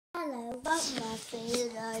my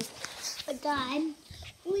videos. But then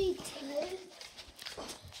we do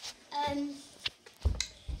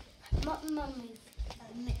my mummy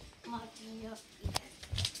my video.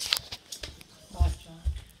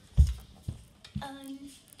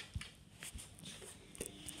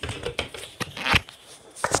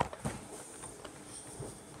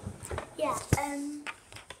 Yeah,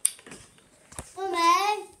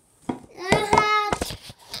 Mummy,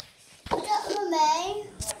 Mummy,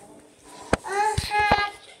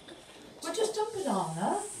 I just done banana.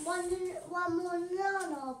 one more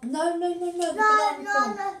banana. No. No,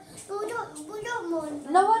 we don't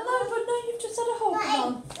want. No, I know, but no, you've just had a whole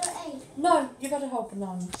banana. No, you've had a whole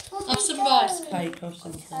banana. Have some rice cake or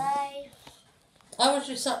something. Okay. How was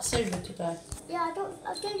your satsuma today? Yeah,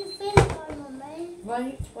 I didn't feel it, Mummy.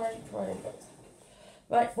 Wait. I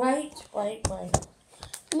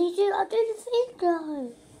didn't think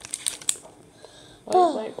so.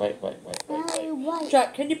 Wait.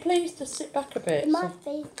 Jack, can you please just sit back a bit? My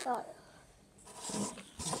face got.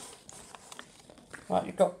 Right,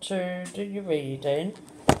 you've got to do your reading.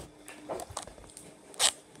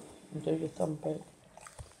 And do your thumbprint.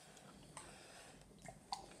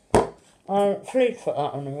 Please put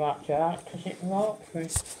that on the right, Jack, because it marks me.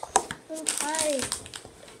 Okay.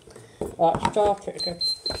 Right, start it again.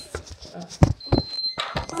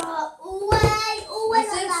 Always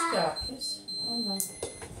Is like this, that. Jack? Oh no.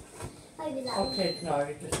 Maybe that. Okay, no,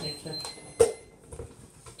 you just need to.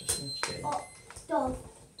 Oh, stop.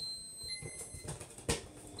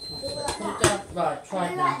 Put it down. Right, try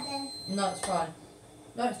it now. No, it's fine.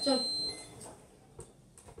 No, it's done.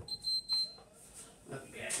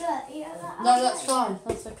 No, that's fine.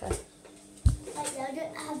 That's okay. I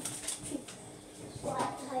don't have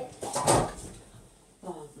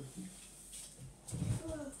Oh.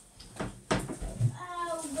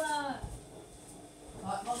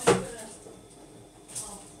 Right, Mommy's gonna.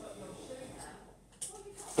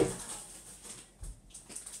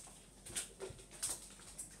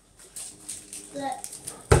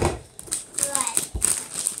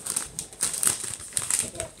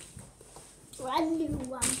 Brand new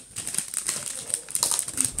one.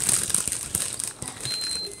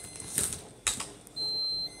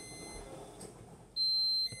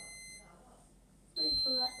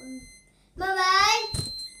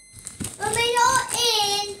 Mummy, not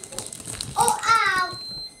in or out.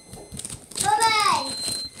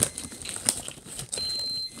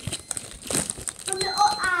 Mummy,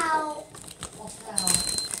 or out. What's out?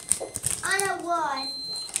 I know one.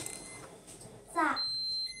 That.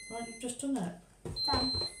 Right, you've just done it.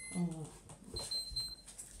 Done. Oh.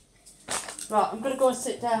 Right, I'm going to go and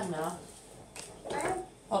sit down now.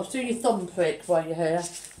 I'll do your thumb prick while you're here.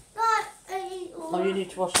 Oh, you need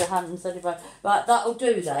to wash your hands anyway. Right, that'll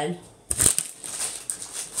do then.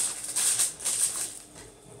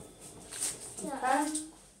 Okay.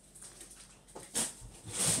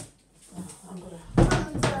 I'm going to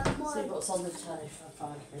see what's on the telly for 5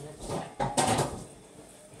 minutes.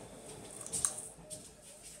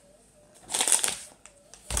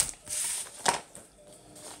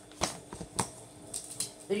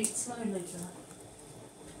 Eat slowly, Jack.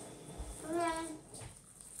 Okay.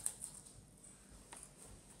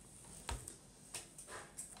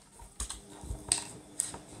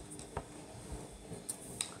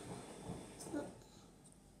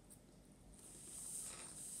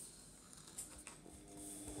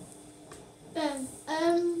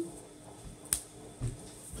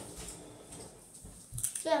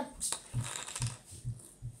 Yeah.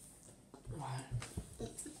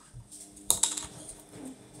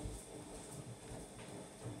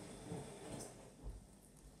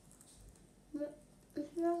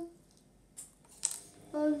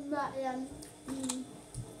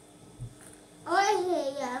 I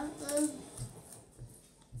hear you.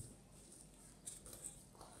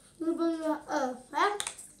 You bring your earth, huh?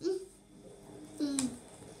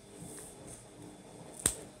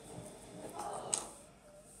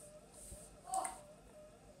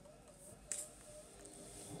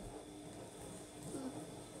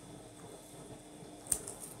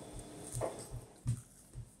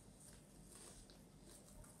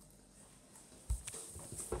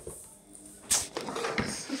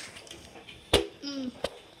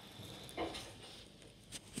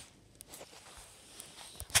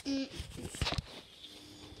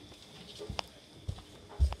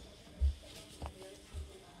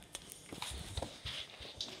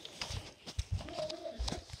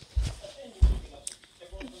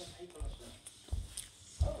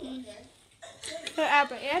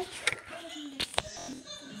 Albert, yeah?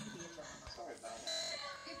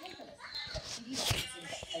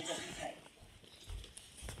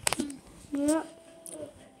 Yeah.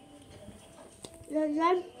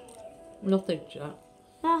 Then, Nothing, Jack.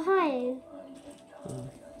 hi.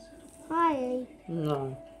 Hi.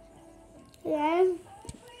 No. Yeah.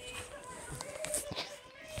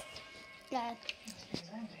 Yeah.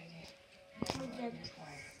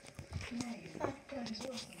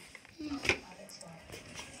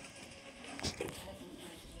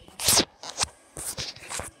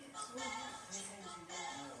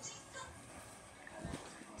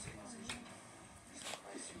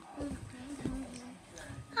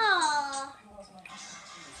 Oh.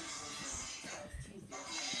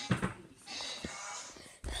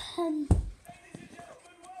 Um,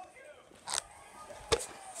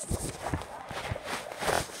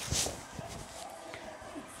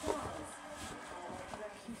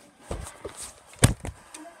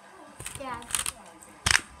 yeah.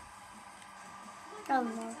 Oh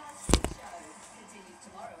no.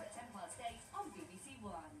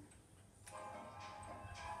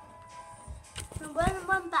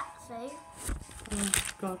 One back, see? Oh,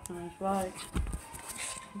 God knows, right.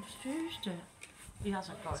 I've just used it. He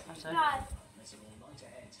hasn't got it, has he? No.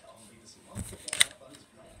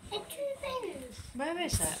 It's two things. Where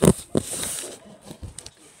is it?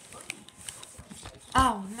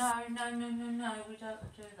 Oh, no, we don't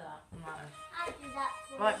do that. No. I do that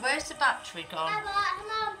for Right, where's the battery gone?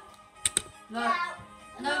 Mum.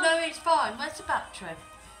 No, no, it's fine. Where's the battery?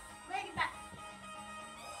 Where's your back?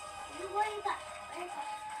 Where's your back? Where's your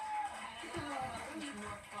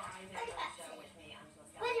back?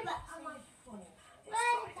 Where's your back?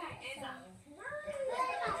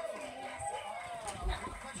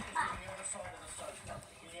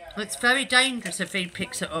 It's very dangerous if he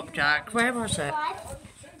picks it up, Jack. Where was it?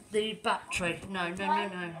 The battery. No. Yeah,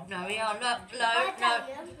 no.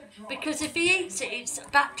 Because if he eats it,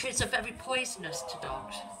 batteries are very poisonous to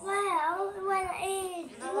dogs. Well, when it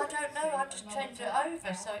is. No, I don't know. I just changed it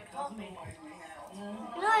over, so it can't be.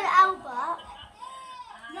 You know Albert?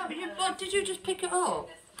 No, what, did you just pick it up?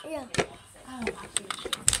 Yeah. Oh.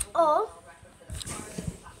 Or.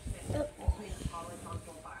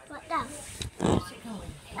 Like that. Where's it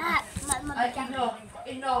going? My mum down.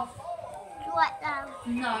 Enough. Right down.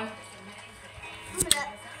 No. Hold up.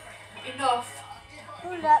 Enough.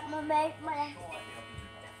 Hold up, mummy.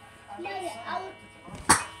 No,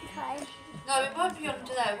 okay. No, it won't be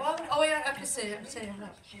under there. Oh, yeah, I can see it.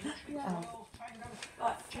 Look. No.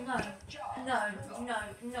 Right, no.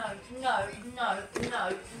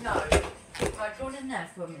 Right, go in there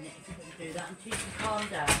for a minute if you're going to do that until you can calm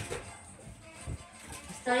down.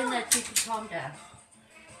 Stay in there until you can calm down.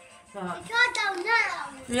 Right. Calm down now.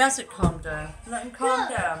 He hasn't calmed down. Let him calm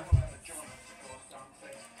down.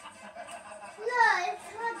 No,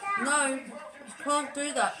 calm down. No, you can't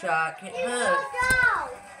do that, Jack. It Calm hurts. down.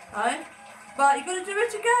 Right? Right, you're going to do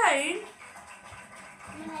it again?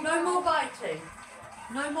 No more biting.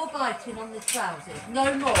 No more biting on the trousers.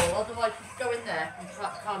 No more, otherwise you go in there and try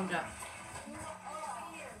to calm down.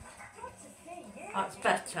 That's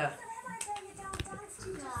better.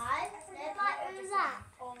 Who's that?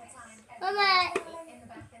 Mummy.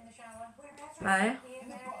 Right?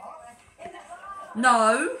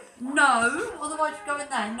 No, otherwise you go in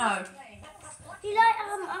there, no. You like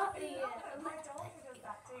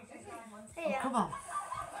here. Come on.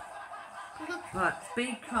 Right,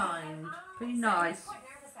 be kind. Be nice.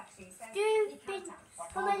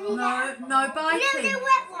 No biting. Do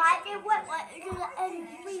wet wipe. Do wet wipe.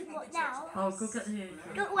 Read what now? Oh, go get the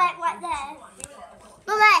usual. Do wet wipe there.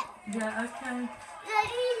 Mummy. Yeah, okay. The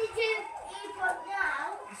easy to eat what now.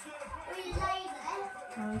 We lay there.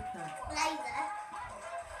 Okay. Lay there.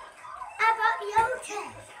 How about your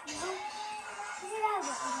chest?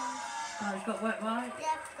 Oh, you've got wet wipe? Yeah,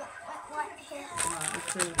 I've got wet wipe here. Right,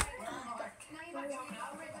 let's do it.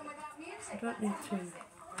 I don't need to.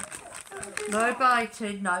 No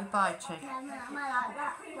biting, no biting. Yeah, I like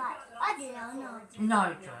that. Like, I do know. No,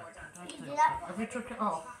 Jack, don't do that. Have you took it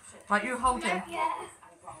off? Right, you hold him. Yeah.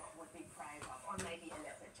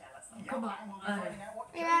 Come on.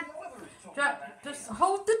 Yeah. Jack, just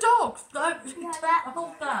hold the dog. Don't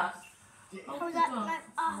hold that. Hold that. No,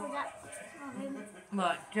 I'll hold that.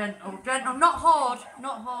 Right, gentle. Not hard.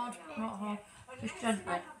 Just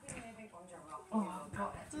gently. Oh,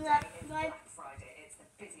 got it. No.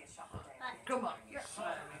 Come on. There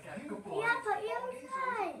we go. Good boy. Yeah, but you're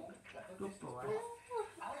okay. Good boy. Good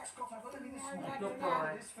Good boy.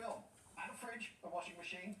 This film. And a fridge, a washing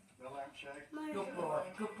machine, and a lampshade.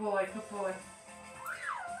 Good boy.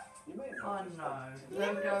 You may have Oh noticed no.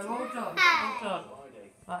 There we go. Hold on.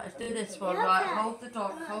 Right, let's do this one. Right, hold the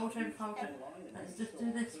dog. Hold him. Let's just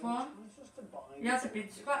do this one. He hasn't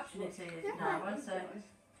been scratching his ears now, has he?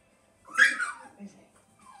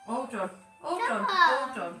 All done. All done.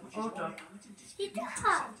 All done. All done. You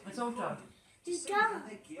done. It's all done. You done.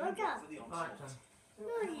 Well done. Right done.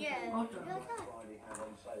 Oh, yeah. All Well done. done. Friday had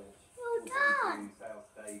on sale. Well done. Sales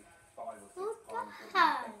day 5 or 6 Well times what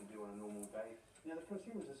done. you can do on a normal day. Now, the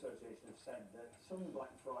Consumers Association have said that some Black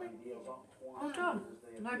Friday deals aren't quite All done. as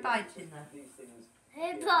they No appear biting there. because these things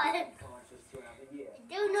Hey, vary bye. in prices throughout the year.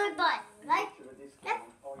 Do no bite. Right? Much of a discount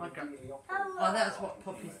are you Okay. really offering Oh, that's what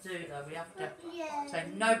puppies do though. We have to Yeah. say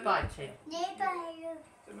no biting. Neighbour,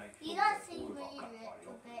 to make you sure don't that see all of me our in Black it a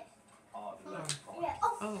Friday bit. are the lowest price. Yeah.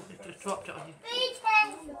 Oh, Oh, it just dropped it on you. be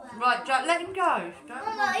careful. Right, Jack, let him go. Don't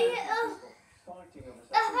Mama, worry. Fighting over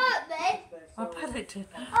that hurt me. I bet it did.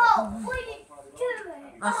 Oh, what are you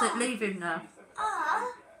doing? That's it, leave him now. 5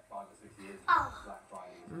 or 6 years Oh, Black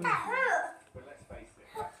Friday. that hurt. But let's face it,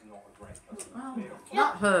 that's not a great customer Oh, deal.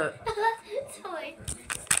 that hurt. Sorry.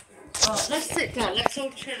 Right, let's sit down. Let's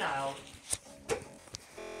all chill out.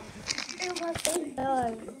 It wasn't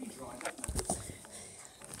done.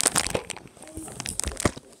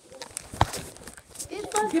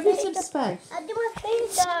 Give me some space. I do my thing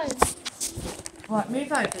done. Right,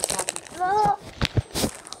 move over, Dad. No.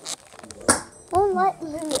 I don't like to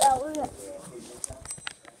move it out.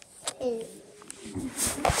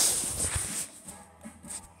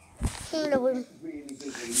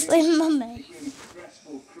 With Mummy.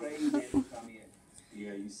 Stressful, crazy every time of year.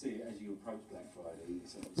 Yeah, you see it as you approach Black Friday. You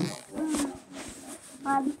sort of start running out.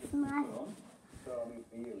 My So, I mean,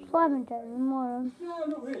 for you, Simon does tomorrow. no,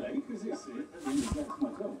 not really, because it's that's my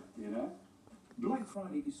job, you know. Black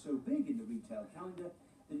Friday is so big in the retail calendar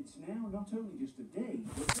that it's now not only just a day,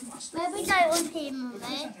 but a must. Where we go on here, But Mummy?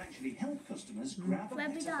 does that actually help customers grab a Where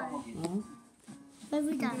we better go? bargain? Where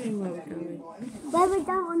we go? Where we're going. Where we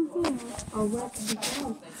go on here? Oh, where can we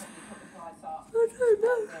go? I don't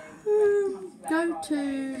know. Go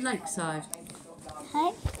to Lakeside.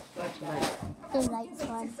 Hey? Go to Lakeside. The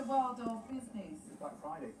lakeside. It's the world of business. Black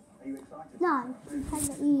Friday, are you excited? No, have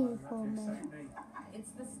it easy for me.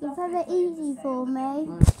 It's the You stuff have that it easy for me.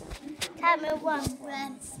 Tell me one,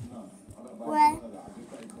 where?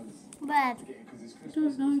 Where? I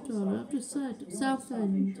don't know, darling. I've just said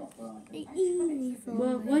Southend. It's easy for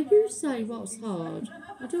Well, me. why you say what's hard?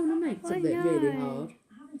 I don't want to make something really hard.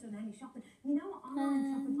 I haven't done any shopping. You know what? Online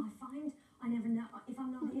shopping, I find I never know if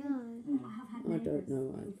I'm not here. I have had I neighbours don't know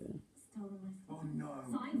either. stolen my stuff. Oh no.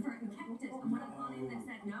 Signed for it and kept it. And when I've gone in, they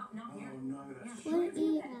said, no, not here. Oh no, that's Yeah, What where do you did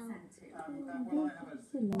it eat get sent to? well, I have a,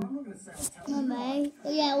 I'm not going to say I'll tell you. Mummy?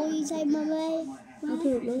 Yeah, what you say, Mummy? I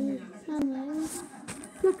don't know. Mummy?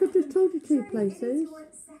 Look, I've just told you two places.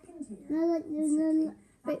 No, like, there's a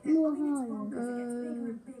bit more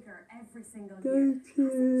higher. Bigger every single Go year. to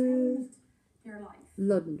Changed your life.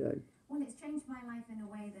 London. Well, it's changed my life in a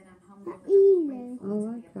way that I'm humble. That easy.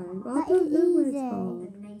 Oh, okay. Well, I That don't know where is it's easy. hard.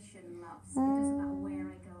 The nation loves. It doesn't matter where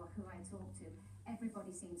I go or who I talk to.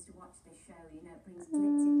 Everybody seems to watch this show. You know, it brings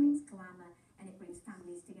glitz, it brings glamour, and it brings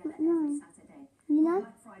families together every Saturday. You know?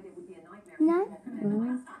 Black Friday would be a nightmare. You know?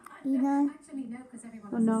 You You know? Actually, no, because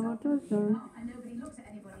everyone Oh, has no, a I cell don't phone, you know. And nobody looks at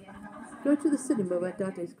anybody anymore. Go to the cinema where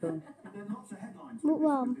Daddy's gone. There are lots of headlines What with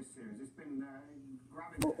one? this series. It's been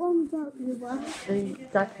grabbing. What one about you one? The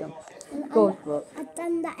Daddy. Gorge book. I've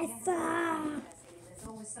done that before. There's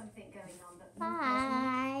always something going on that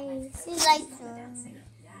Bye. See you later. dancing,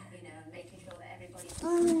 you know, and making sure that everybody's Bye.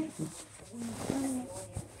 the audience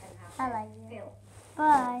can have I their like you. fill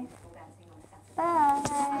Bye. of dancing on a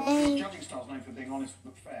Saturday. Bye. Judging style's known for being honest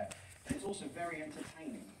but fair, and it's also very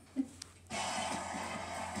entertaining.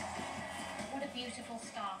 What a beautiful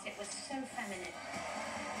start. It was so feminine.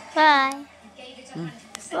 Bye. You gave it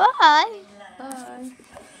 100%. Bye. Bye.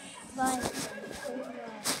 Bye.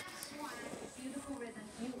 Beautiful rhythm.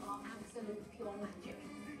 You are absolute pure magic.